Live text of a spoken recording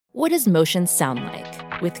What does motion sound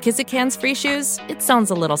like? With Kizik hands-free shoes, it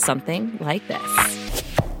sounds a little something like this.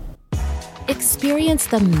 Experience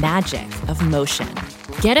the magic of motion.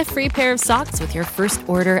 Get a free pair of socks with your first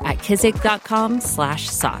order at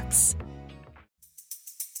kizik.com/socks.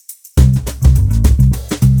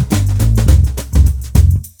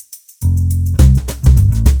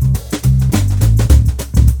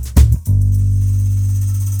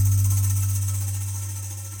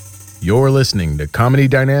 You're listening to Comedy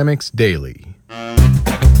Dynamics Daily.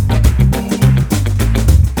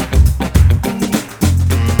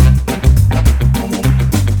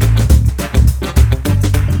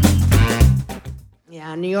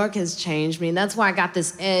 Yeah, New York has changed me. That's why I got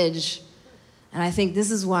this edge. And I think this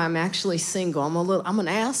is why I'm actually single. I'm an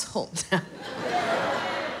asshole now.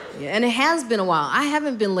 Yeah, and it has been a while. I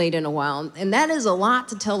haven't been laid in a while. And that is a lot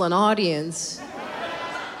to tell an audience,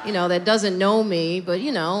 that doesn't know me, but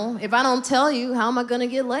if I don't tell you, how am I gonna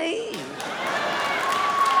get laid?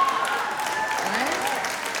 Right?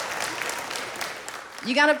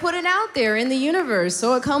 You gotta put it out there in the universe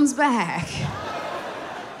so it comes back.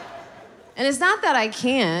 And it's not that I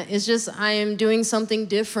can't, it's just I am doing something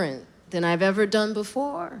different than I've ever done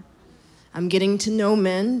before. I'm getting to know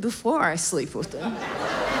men before I sleep with them.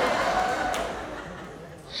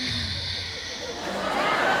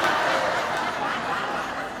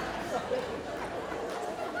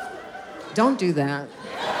 Don't do that.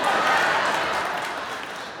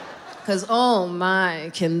 Because, oh my,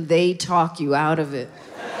 can they talk you out of it.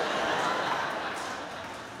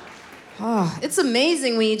 Oh, it's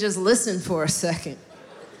amazing when you just listen for a second.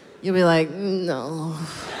 You'll be like, no,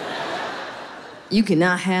 you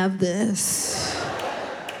cannot have this.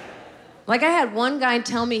 Like I had one guy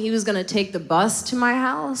tell me he was gonna take the bus to my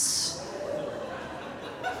house.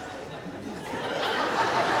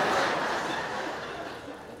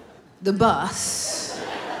 The bus.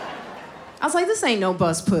 I was like, this ain't no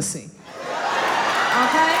bus pussy.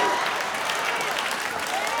 Okay?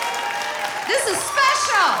 This is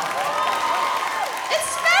special. It's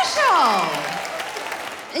special.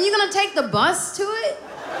 And you're gonna take the bus to it?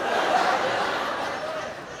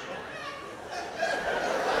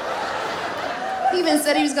 He even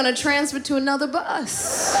said he was gonna transfer to another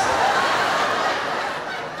bus.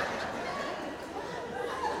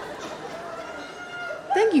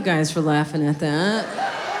 Thank you guys for laughing at that.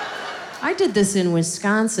 I did this in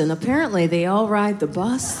Wisconsin. Apparently, they all ride the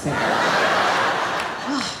bus there.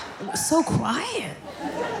 Oh, it was so quiet.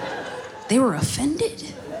 They were offended.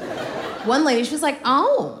 One lady, she was like,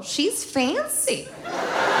 oh, she's fancy.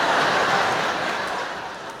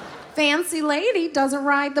 Fancy lady doesn't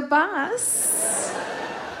ride the bus.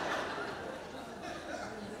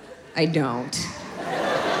 I don't.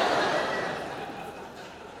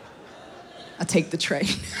 I'll take the train.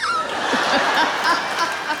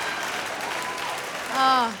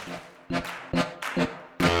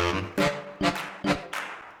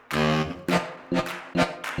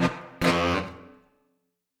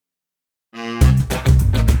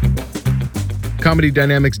 Comedy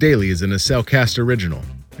Dynamics Daily is an Acelcast original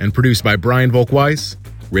and produced by Brian Volk-Weiss,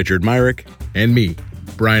 Richard Myrick, and me,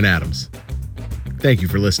 Brian Adams. Thank you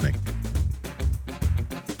for listening.